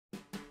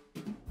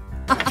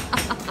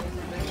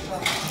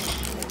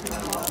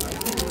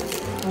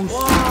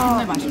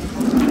정말 맛있어.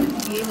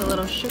 He gave a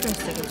little sugar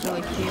stick. It's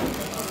really cute.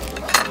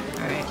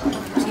 All right.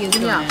 Cheese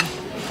going in.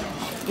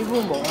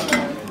 이거 먹어.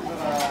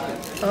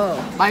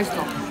 Oh,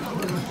 맛있어.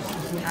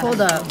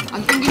 hold up.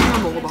 안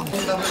땡기면 먹어봐.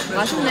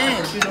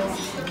 맛있네.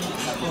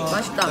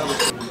 맛있다.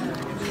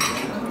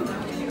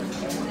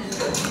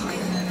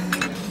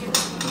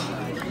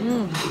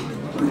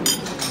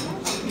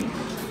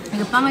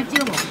 이거 빵을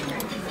찍어 먹어.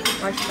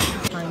 맛있다.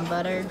 Fine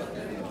butter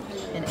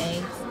and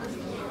eggs.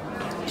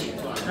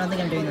 I don't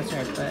think I'm doing this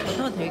right, but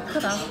저거 되게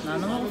크다.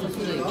 나눠 먹을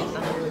수도 있겠다.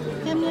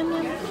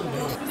 냠냠냠.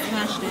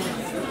 Smashed it.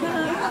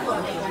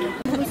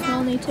 What a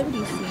small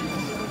nativity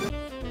scene.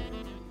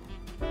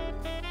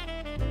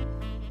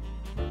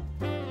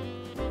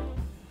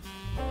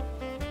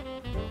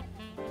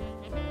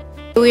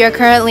 We are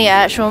currently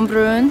at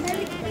Schönbrunn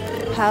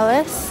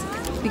Palace.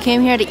 We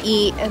came here to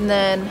eat, and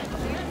then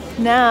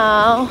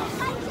now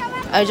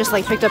I just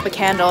like picked up a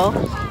candle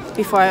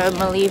before I'm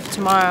gonna leave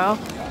tomorrow,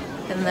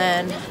 and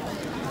then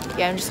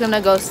yeah, I'm just gonna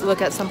go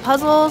look at some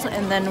puzzles,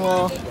 and then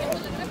we'll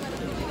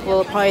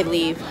probably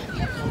leave.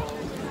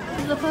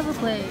 This is a puzzle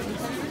place.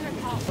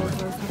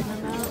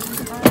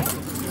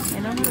 I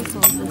know how to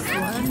solve this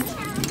one.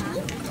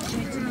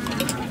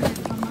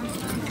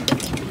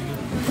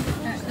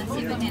 Let's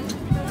see if we can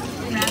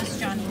rouse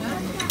Johnny.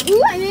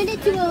 Ooh, I made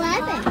it to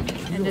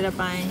 11. Ended up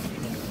buying.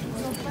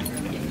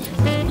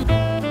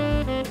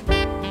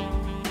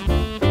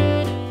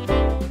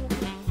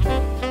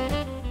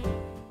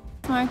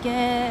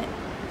 Market.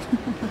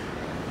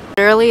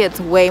 Literally, it's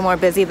way more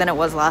busy than it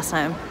was last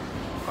time.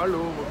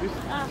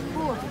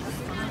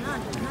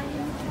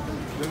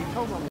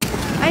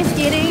 Ice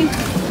skating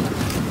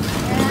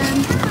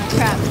and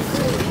crap.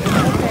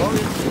 Okay.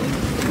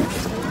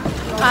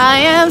 I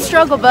am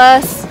struggle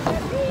bus.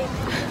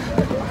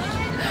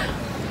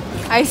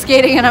 Ice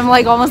skating, and I'm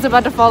like almost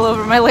about to fall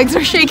over. My legs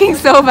are shaking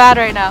so bad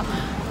right now.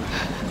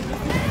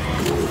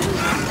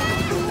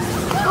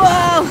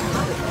 Whoa!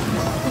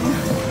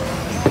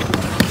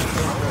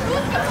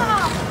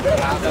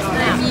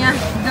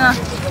 Yeah.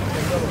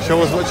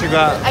 Show us what you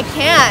got. I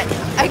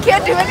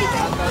can't do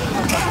anything.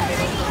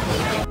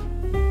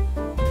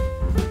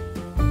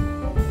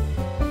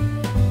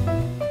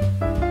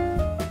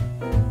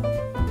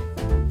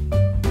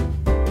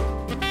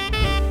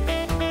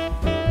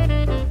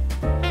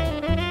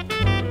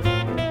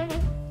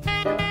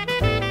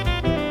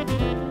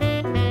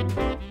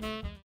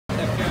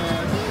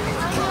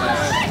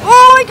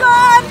 Oh my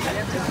god!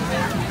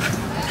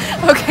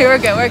 Okay, we're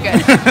good, we're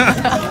good.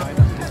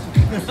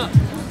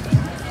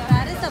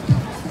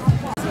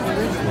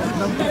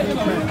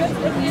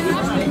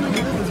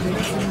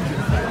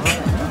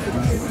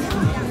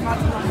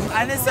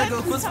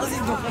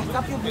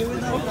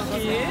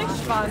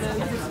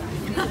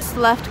 Just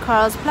left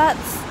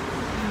Karlsplats,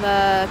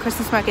 the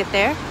Christmas market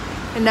there,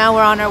 and now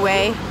we're on our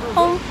way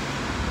home.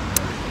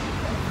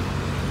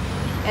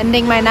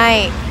 Ending my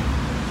night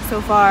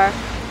so far.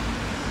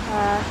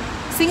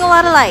 Seeing a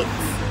lot of lights.